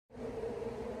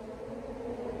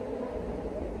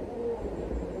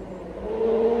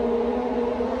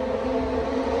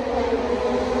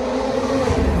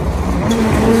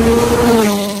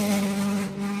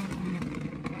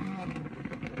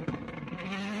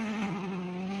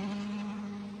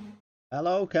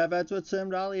Hello, Kev Edward Sim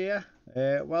Rally here.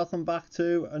 Welcome back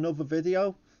to another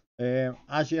video.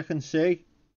 As you can see,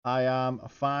 I am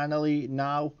finally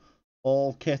now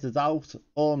all kitted out,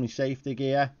 all my safety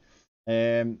gear,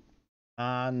 and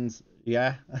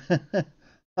yeah,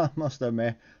 I must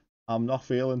admit, I'm not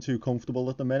feeling too comfortable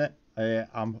at the minute.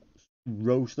 I'm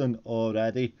roasting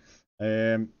already,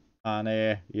 yeah,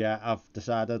 I've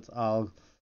decided I'll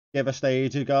give a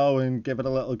stage a go and give it a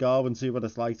little go and see what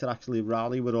it's like to actually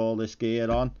rally with all this gear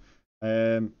on.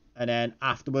 And then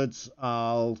afterwards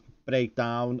I'll break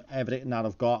down everything that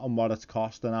I've got and what it's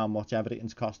cost and how much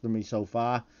everything's costing me so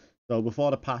far. So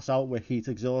before I pass out with heat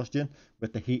exhaustion,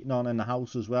 with the heating on in the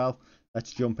house as well,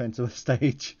 let's jump into a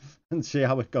stage and see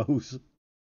how it goes.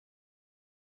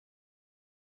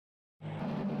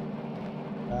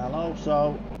 Hello,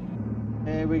 so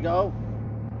here we go.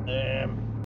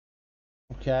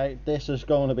 Okay, this is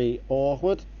going to be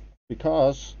awkward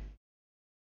because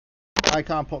I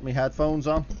can't put my headphones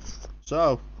on,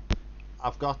 so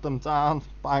I've got them down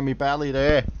by my belly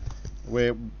there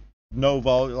with no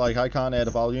volume, like I can't hear the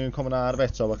volume coming out of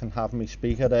it, so I can have my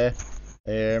speaker there.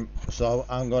 So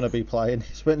I'm going to be playing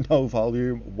this with no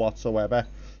volume whatsoever.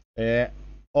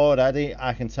 Already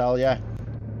I can tell you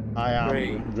I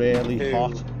am really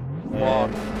hot.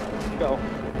 Go.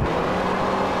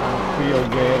 I feel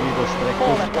really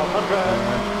restricted.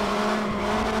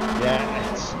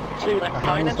 Yeah, it's the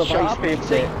hands device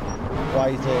makes it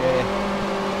quite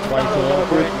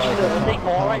awkward. Like I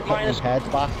can't put my head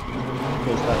back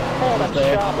because the hands is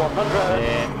there. I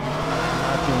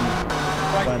imagine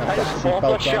when I've got the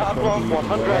seatbelt on, it's going to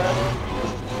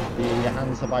be even worse. The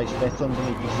hands device fits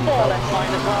underneath the seatbelt.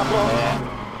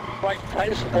 Right,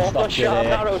 times 4 sharp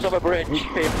narrows of a bridge, 50.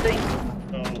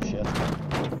 Oh shit.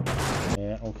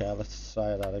 Yeah, okay, let's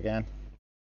try that again.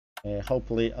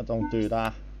 Hopefully I don't do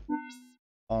that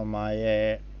on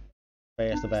my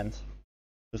first event,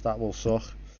 because that will suck.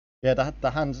 Yeah, the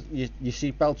hands, your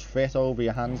seatbelts fit over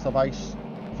your hands device.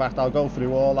 In fact, I'll go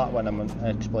through all that when I'm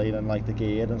explaining like the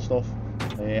gear and stuff.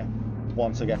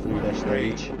 Once I get through this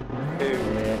stage. 3, 2,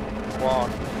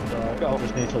 1, so go. I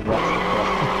just need to watch the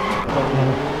clock.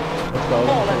 Let's go.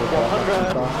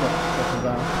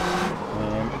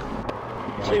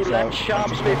 Two left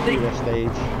sharps 50. This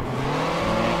stage.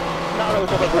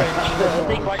 Narrows of a bridge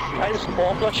 30. Right times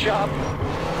 4 plus sharp.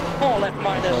 4 left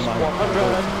minus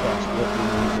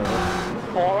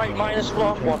 100. 4 right minus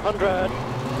 100.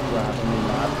 Driving me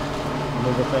mad.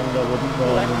 Another thing I wouldn't go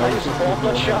left minus 4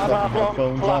 plus sharp half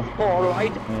long. Flat 4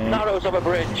 right. Narrows of a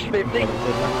bridge 50.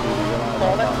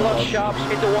 4 left plus sharps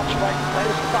into watch right.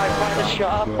 Minus 5 minus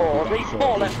sharp 40.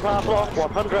 4 left half long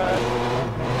 100.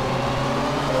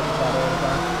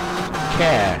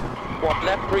 Care. 1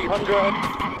 left 300.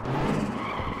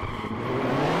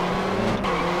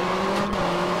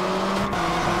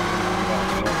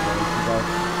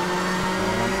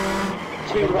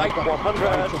 2 right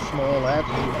 100. It's a small head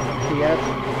here,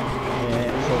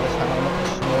 so this helmet is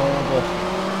small, but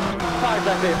 5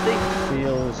 left 50.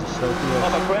 Feels still feels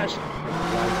on a crest.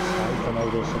 Right tight. I know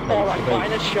there's supposed 4 right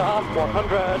minus sharp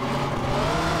 100.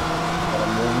 But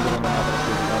I'm wondering whether it's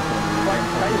right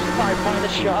times 5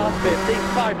 minus sharp 50.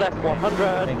 5 left 100.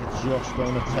 I think it's just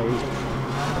going to take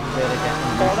a bit of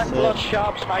getting 4 left plus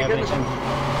sharps tightens. 5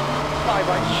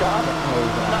 right sharp.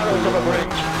 Narrows of a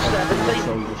bridge 70.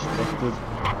 So restricted.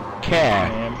 Care.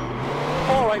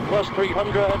 4 right plus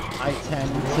 300. I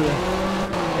tend to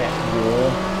get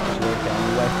raw work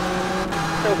anyway.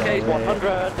 Okay, so,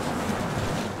 100.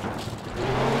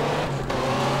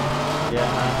 Yeah,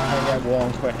 I get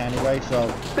warm quick anyway, so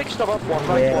big stuff up 1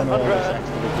 right 100. All this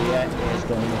extra gear is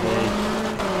going to be a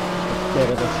bit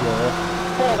of a chore.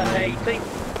 4 left 80.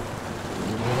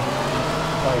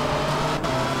 Like,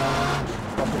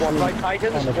 1 right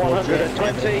tightens,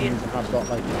 120. I've got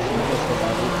like the cheapest of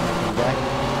everything I can get.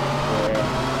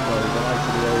 So the likes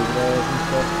of the overalls and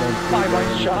stuff. 5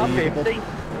 right sharp 50.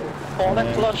 4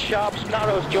 left plus sharps,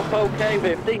 narrows jump okay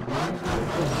 50.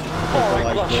 4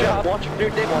 right plus sharp, watch through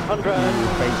dim 100.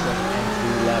 Basic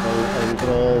entry level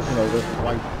overalls, you know, with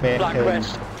white fit. Black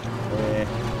rest.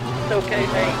 Okay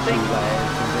 80.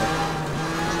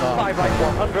 5 right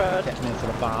 100. Getting into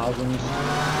the thousands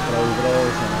for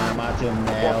overalls, and I imagine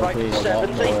they'll right be a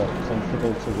 70. lot more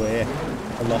comfortable to wear,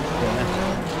 a lot thinner.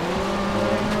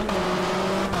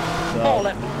 So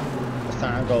left. as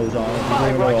time goes on,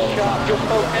 5 right sharp,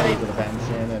 jump okay. The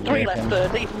fencing and 3 left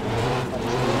 30.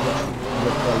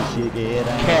 Replace your gear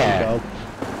and go.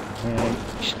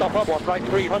 Stop up 1 right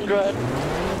 300.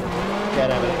 Get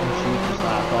everything cheap to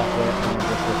start off with and then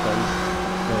just replace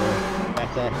for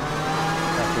better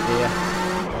gear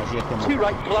as you can Two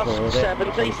right plus, record it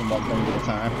 70. facing one thing at a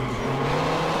time.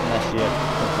 Unless you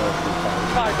convert to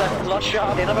Five left plus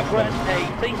sharp, in of a crest,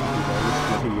 80.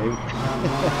 Look at you.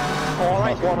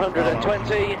 Alright,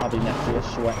 120. I'll be next to you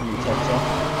sweating your tits off.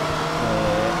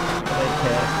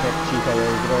 Cheapo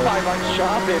overall. Five right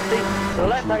sharp, 50.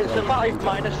 Left right is a 5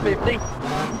 minus 50.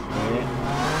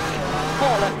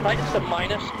 Four left right is a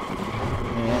minus.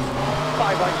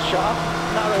 Five right sharp,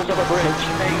 narrows of a bridge,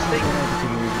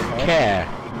 80. Care.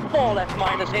 Four left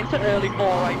minus into early,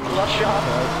 four right plus sharp.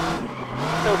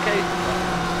 Okay.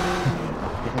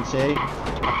 You can see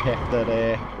I picked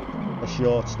a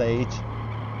short stage.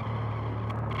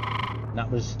 And that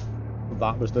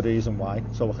was the reason why,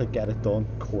 so I could get it done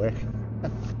quick.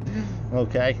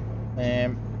 Okay.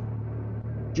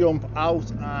 Jump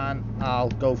out and I'll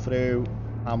go through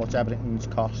how much everything's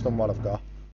cost and what I've got.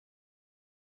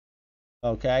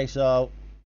 Okay, so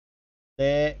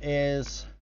there is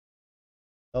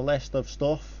the list of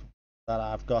stuff that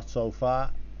I've got so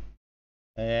far.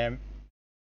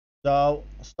 So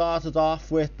started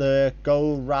off with the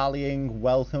Go Rallying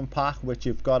welcome pack, which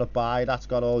you've got to buy. That's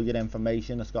got all your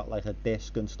information. It's got like a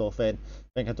disc and stuff in. I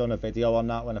think I've done a video on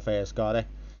that when I first got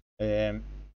it.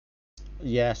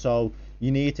 Yeah, so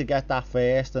you need to get that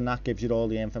first, and that gives you all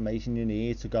the information you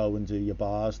need to go and do your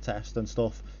bars test and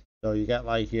stuff. So you get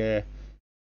like the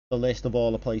list of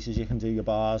all the places you can do your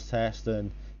bars test,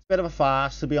 and it's a bit of a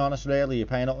farce, to be honest. Really, you're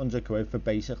paying £100 for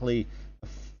basically a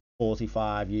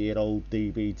 45-year-old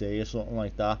DVD or something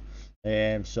like that.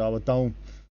 So I don't.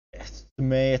 To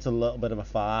me, it's a little bit of a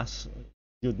farce.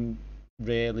 You shouldn't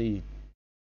really.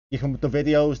 You can, the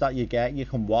videos that you get, you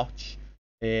can watch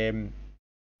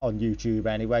on YouTube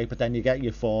anyway, but then you get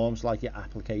your forms, like your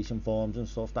application forms and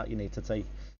stuff that you need to take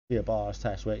for your bars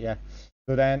test with you.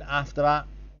 So then after that,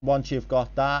 once you've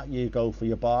got that, you go for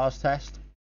your bars test,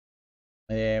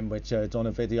 which I've done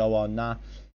a video on that.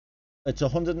 It's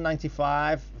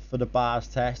 195 for the bars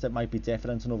test. It might be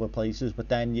different in other places, but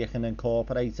then you can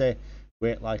incorporate it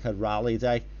with like a rally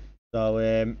day.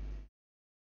 So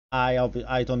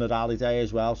I done a rally day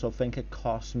as well, so I think it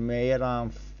cost me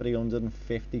around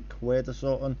 350 quid or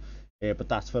something. But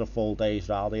that's for a full day's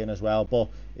rallying as well. But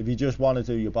if you just want to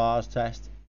do your bars test,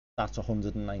 that's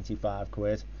 195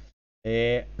 quid.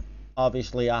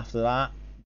 Obviously after that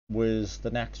was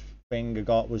the next thing I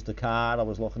got was the car. I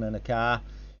was looking in a car.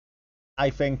 I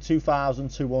think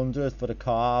 2,200 for the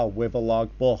car with a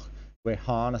logbook, with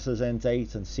harnesses in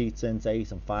date and seats in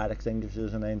date and fire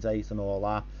extinguishers in date and all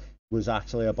that, was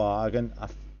actually a bargain.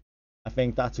 I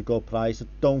think that's a good price. I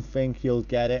don't think you'll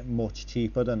get it much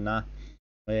cheaper than that.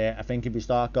 I think if you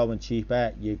start going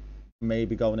cheaper, you may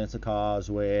be going into cars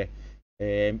where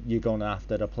you're going to have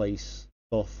to replace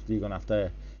stuff. You're going to have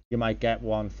to. You might get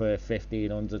one for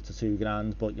 1,500 to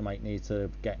 £2,000, but you might need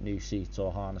to get new seats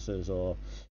or harnesses or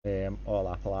all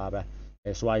that palaver.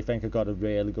 So I think I got a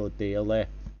really good deal there.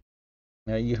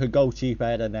 You could go cheaper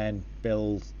and then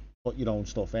put your own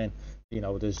stuff in. You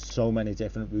know, there's so many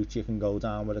different routes you can go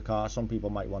down with a car. Some people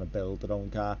might want to build their own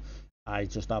car. I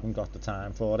just haven't got the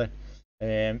time for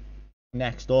it.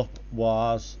 Next up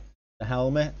was the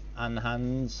helmet and the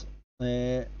hands,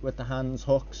 with the hands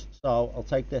hooks. So I'll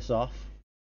take this off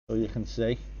so you can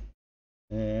see.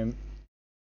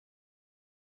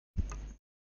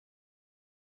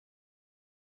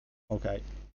 Okay,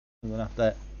 I'm gonna have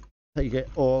to take it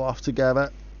all off together.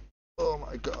 Oh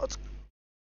my god.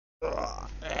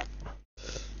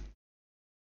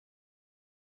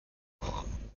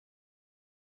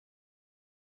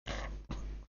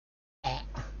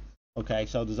 Okay,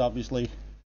 so there's obviously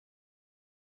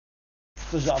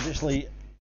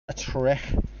a trick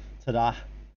to that.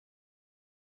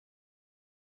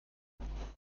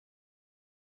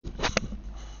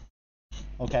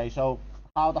 Okay, so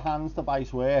how the hands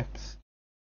device works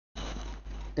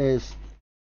is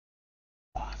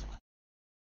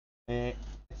it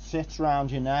sits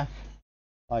around your neck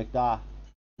like that.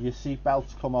 Your seat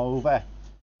belts come over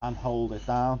and hold it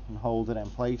down and hold it in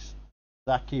place.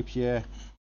 That keeps you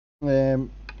that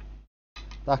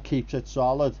keeps it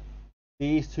solid.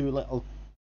 These two little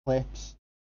clips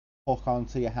hook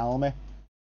onto your helmet,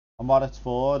 and what it's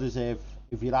for is if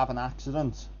you have an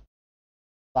accident,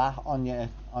 that on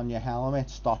your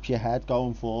helmet stops your head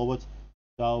going forward.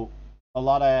 So a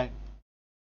lot of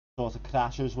sort of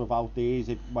crashes without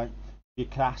these, when you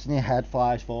crash and your head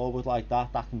flies forward like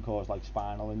that, that can cause like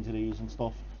spinal injuries and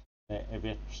stuff. If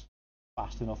it's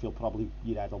fast enough, your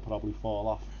head will probably fall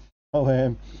off.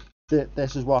 So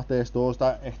this is what this does,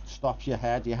 that it stops your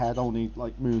head only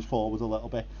like moves forward a little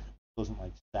bit, it doesn't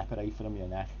like separate from your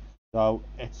neck. So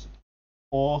it's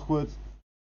awkward,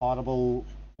 horrible,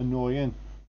 annoying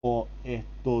but it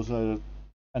does an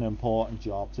important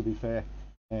job, to be fair.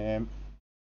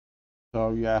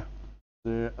 So yeah,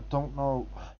 I don't know.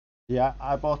 Yeah,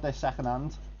 I bought this second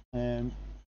hand. I'm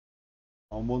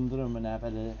wondering whenever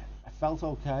it felt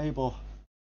okay, but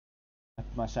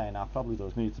my saying that probably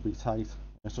does need to be tight.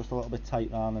 It's just a little bit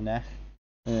tight around the neck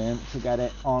to get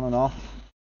it on and off.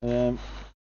 Yeah,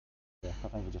 I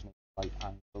think we just need to tight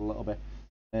angle a little bit.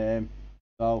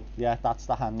 So yeah, that's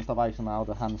the hands device and how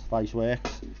the hands device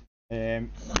works.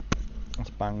 Let's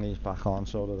bang these back on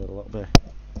so that they're a little bit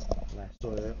less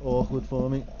awkward for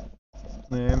me.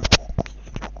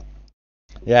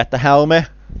 Yeah, the helmet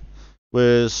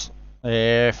was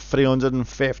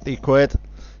 350 quid.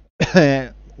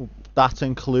 That's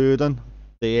including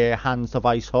the hands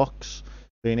device hooks.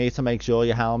 So you need to make sure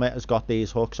your helmet has got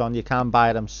these hooks on. You can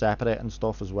buy them separate and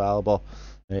stuff as well, but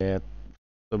there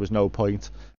was no point.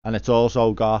 And it's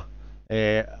also got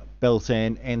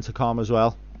built-in intercom as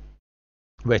well,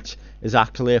 which is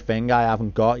actually a thing I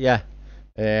haven't got yet.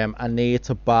 I need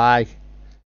to buy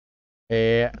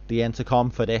the intercom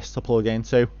for this to plug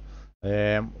into,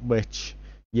 which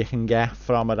you can get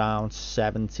from around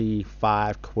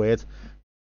 75 quid.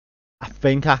 I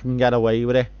think I can get away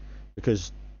with it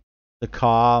because the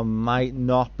car might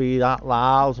not be that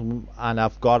loud, and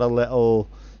I've got a little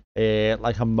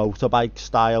like a motorbike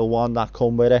style one that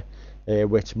come with it,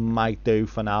 which might do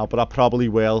for now. But I probably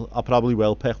will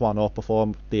pick one up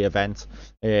before the event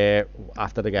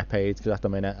after I get paid, because at the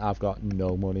minute I've got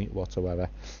no money whatsoever.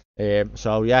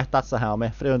 So yeah, that's the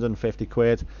helmet, 350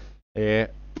 quid.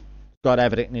 Got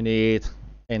everything you need,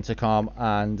 intercom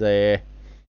and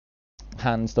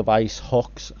hands device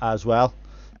hooks as well.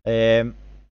 The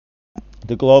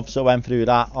gloves, I went through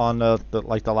that on the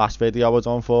last video I was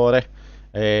on for it.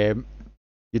 You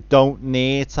don't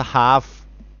need to have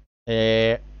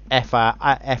FIA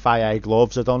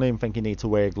gloves. I don't even think you need to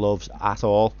wear gloves at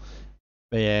all.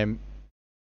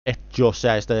 It just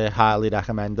says they're highly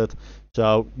recommended,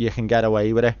 so you can get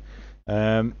away with it.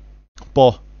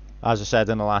 But as I said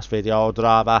in the last video, I'd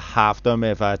rather have them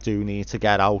if I do need to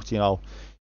get out, you know.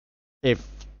 If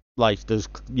like there's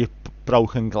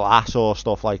broken glass or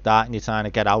stuff like that, and you're trying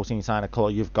to get out, and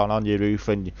you've gone on your roof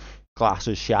and your glass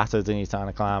is shattered, and you're trying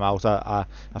to climb out, I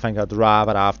think I'd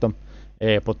rather have them.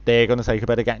 But they're going to take a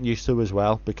bit of getting used to as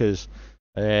well, because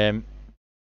yeah,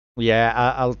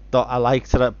 I like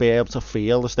to be able to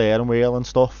feel the steering wheel and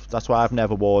stuff. That's why I've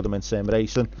never wore them in sim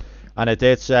racing, and I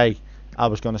did say I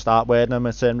was going to start wearing them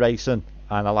in sim racing,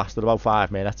 and I lasted about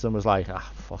 5 minutes and was like,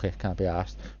 fuck it, can't be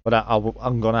arsed. But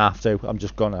I'm going to have to. I'm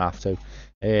just going to have to.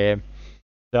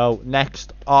 So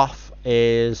next off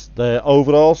is the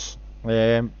overalls.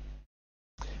 I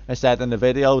said in the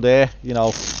video there, you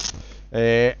know,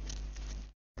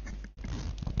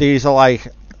 these are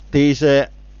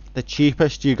the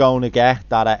cheapest you're going to get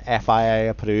that are FIA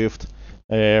approved,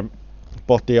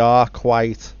 but they are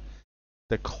quite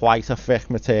a thick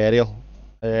material.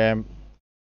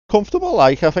 Comfortable,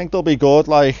 like, I think they'll be good,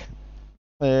 like,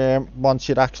 once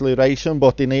you're actually racing,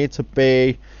 but they need to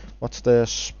be, what's the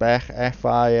spec,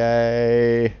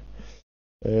 FIA,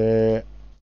 there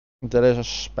is a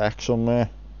spec somewhere,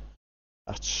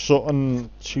 that's something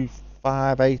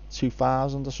 258,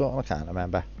 2000 or something, I can't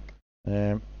remember.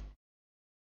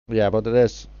 Yeah, but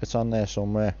it's on there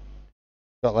somewhere,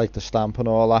 got like the stamp and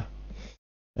all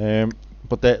that.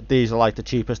 But these are like the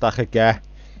cheapest I could get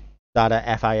that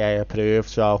are FIA approved,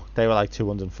 so they were like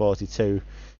 242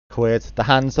 quid. The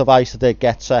hands device I did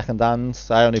get second hand.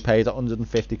 I only paid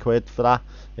 150 quid for that.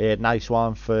 Nice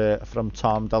one from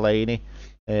Tom Delaney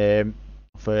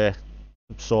for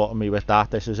sorting me with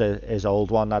that. This is his old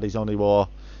one that he's only wore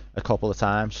a couple of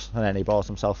times, and then he bought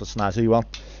himself a snazzy one,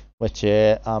 which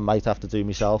I might have to do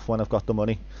myself when I've got the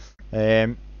money.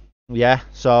 Yeah,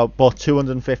 so but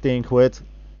 215 quid.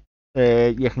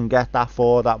 You can get that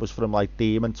for. That was from like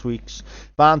Demon Tweaks.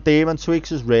 Van Demon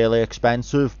Tweaks is really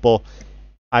expensive, but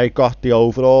I got the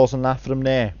overalls and that from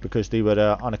there because they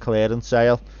were on a clearance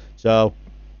sale. So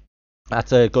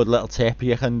that's a good little tip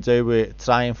you can do.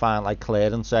 Try and find like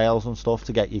clearance sales and stuff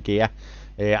to get your gear,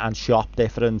 and shop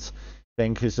different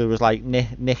things. Because there was like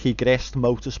Nicky Grist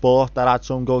Motorsport that had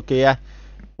some good gear,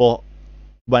 but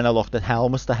when I looked at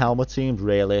helmets, the helmet seemed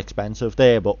really expensive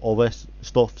there, but other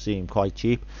stuff seemed quite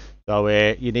cheap. So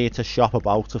you need to shop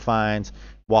about to find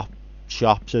what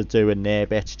shops are doing their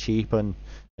bits cheap and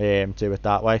do it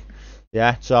that way.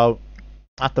 Yeah, so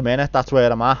at the minute that's where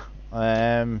I'm at.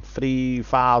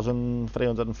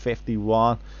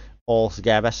 3,351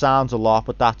 altogether. Sounds a lot,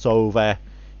 but that's over,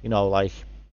 you know, like,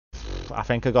 I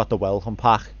think I got the welcome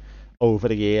pack over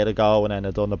a year ago, and then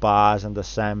I done the bars in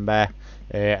December,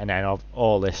 and then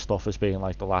all this stuff has been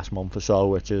like the last month or so,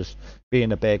 which has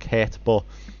been a big hit. But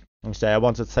like I say, I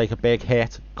wanted to take a big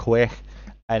hit quick,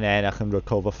 and then I can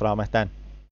recover from it then.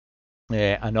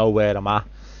 I know where I'm at.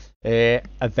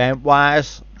 Event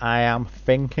wise, I am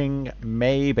thinking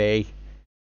maybe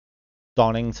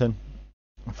Donington.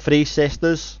 Three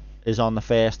Sisters is on the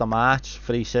 1st of March,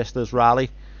 Three Sisters Rally.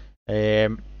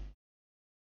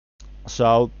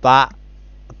 So that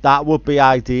would be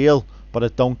ideal, but I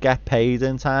don't get paid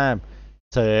in time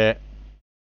to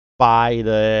buy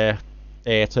to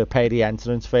pay the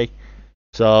entrance fee.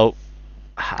 So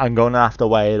I'm gonna have to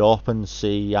weigh it up and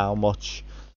see how much,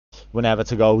 whenever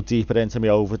to go deeper into my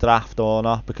overdraft or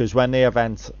not, because when the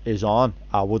event is on,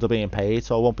 I would have been paid,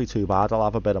 so it won't be too bad. I'll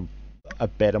have a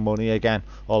bit of money again,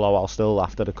 although I'll still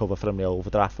have to recover from the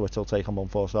overdraft, which will take a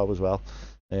month or so as well.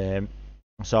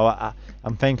 So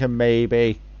I'm thinking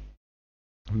maybe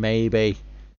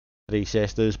Three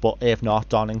Sisters, but if not,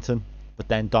 Donington. But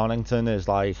then Donington is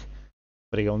like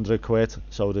 300 quid,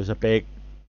 so there's a big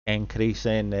increase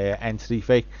in entry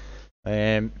fee.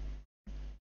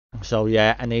 So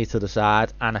yeah, I need to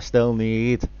decide, and I still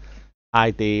need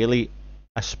ideally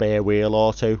a spare wheel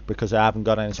or two, because I haven't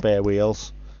got any spare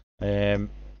wheels. So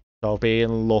I've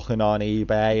been looking on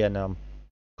eBay, and I'm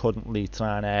currently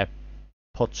trying to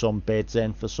put some bids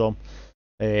in for some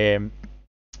Alicat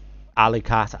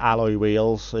alloy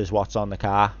wheels is what's on the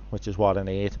car, which is what I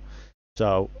need.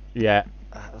 So yeah,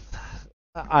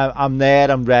 I'm there,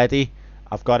 I'm ready,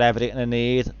 I've got everything I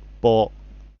need, but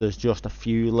there's just a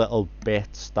few little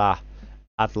bits that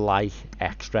I'd like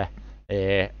extra,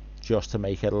 just to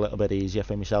make it a little bit easier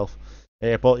for myself.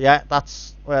 But yeah,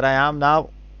 that's where I am now.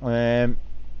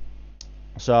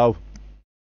 So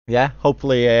yeah,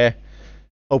 hopefully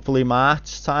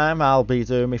March time I'll be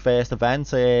doing my first event.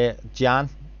 Jan,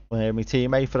 my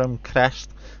teammate from Crest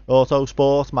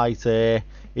Autosport,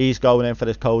 he's going in for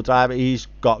his co-driver. He's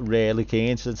got really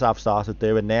keen since I've started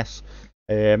doing this.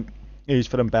 He's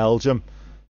from Belgium,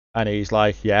 and he's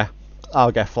like, yeah,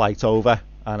 I'll get flight over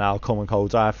and I'll come and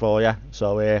co-drive for you.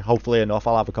 So hopefully enough,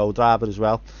 I'll have a co-driver as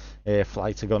well.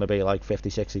 Flights are going to be like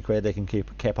 50-60 quid. They can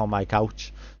keep on my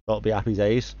couch. That'll be happy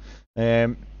days.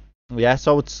 Yeah,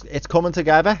 so it's coming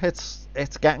together.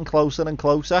 It's getting closer and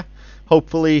closer.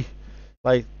 Hopefully,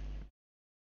 like,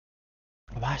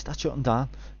 why is that shutting down?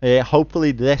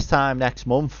 Hopefully this time next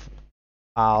month,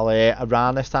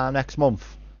 around this time next month,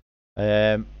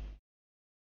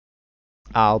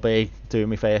 I'll be doing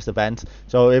my first event.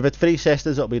 So if it's Three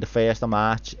Sisters, it'll be the 1st of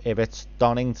March. If it's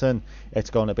Donington, it's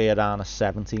going to be around the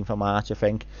 17th of March, I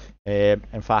think.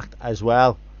 In fact, as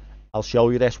well, I'll show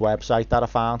you this website that I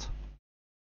found,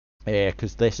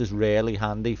 because this is really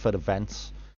handy for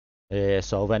events.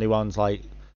 So if anyone's like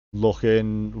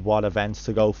looking what events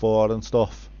to go for and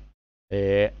stuff,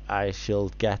 I shall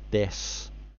get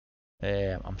this.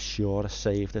 I'm sure I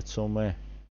saved it somewhere.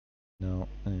 No,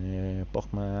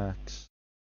 bookmarks.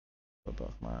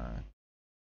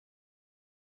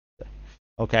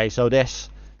 Okay, so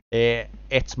this,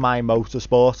 it's my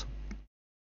motorsport.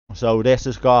 So this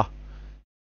has got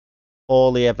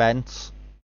all the events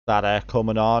that are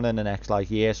coming on in the next like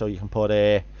year. So you can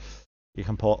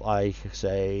put like,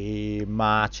 say,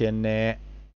 March in there,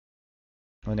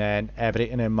 and then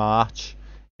everything in March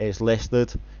is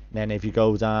listed. And then if you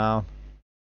go down,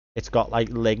 it's got like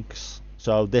links.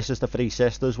 So this is the Three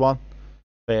Sisters one,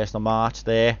 1st of March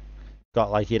there. Got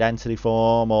like your entry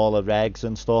form, all the regs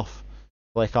and stuff.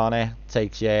 Click on it,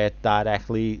 takes you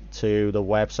directly to the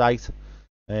website.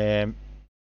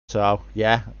 So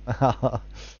yeah,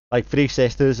 like Three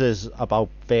Sisters is about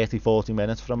 30-40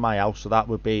 minutes from my house, so that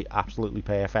would be absolutely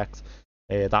perfect.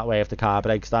 That way if the car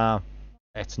breaks down,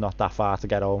 it's not that far to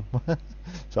get home.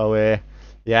 So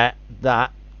yeah,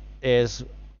 that is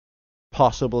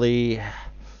possibly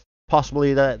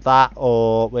that,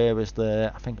 or where was I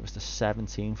think it was the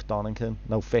 17th Donington,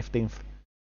 no, 15th,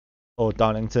 or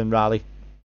Donington Rally,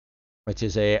 which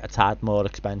is a tad more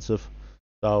expensive.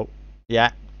 So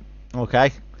yeah,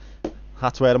 okay,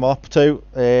 that's where I'm up to.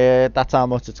 That's how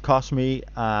much it's cost me,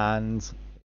 and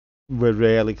we're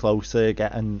really close to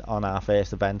getting on our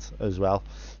first event as well.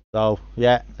 So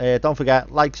yeah, don't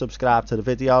forget, like, subscribe to the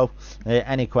video.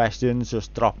 Any questions,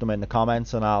 just drop them in the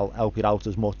comments and I'll help you out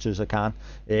as much as I can.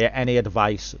 Any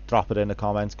advice, drop it in the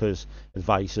comments, because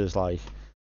advice is like,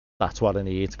 that's what I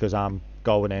need, because I'm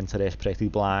going into this pretty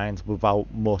blind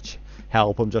without much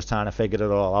help. I'm just trying to figure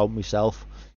it all out myself.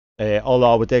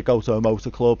 Although we did go to a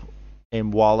motor club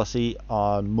in Wallasey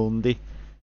on Monday,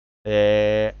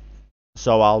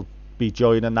 so I'll be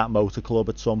joining that motor club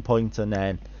at some point, and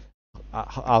then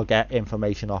I'll get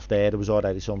information off there. There was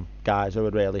already some guys who were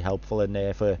really helpful in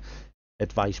there for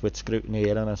advice with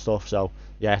scrutineering and stuff. So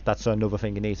yeah, that's another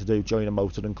thing you need to do. Join a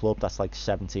motoring club. That's like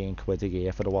 17 quid a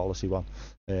year for the Wallasey one.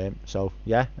 So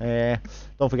yeah,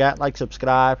 don't forget, like,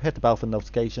 subscribe, hit the bell for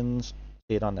notifications.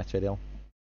 See you on next video.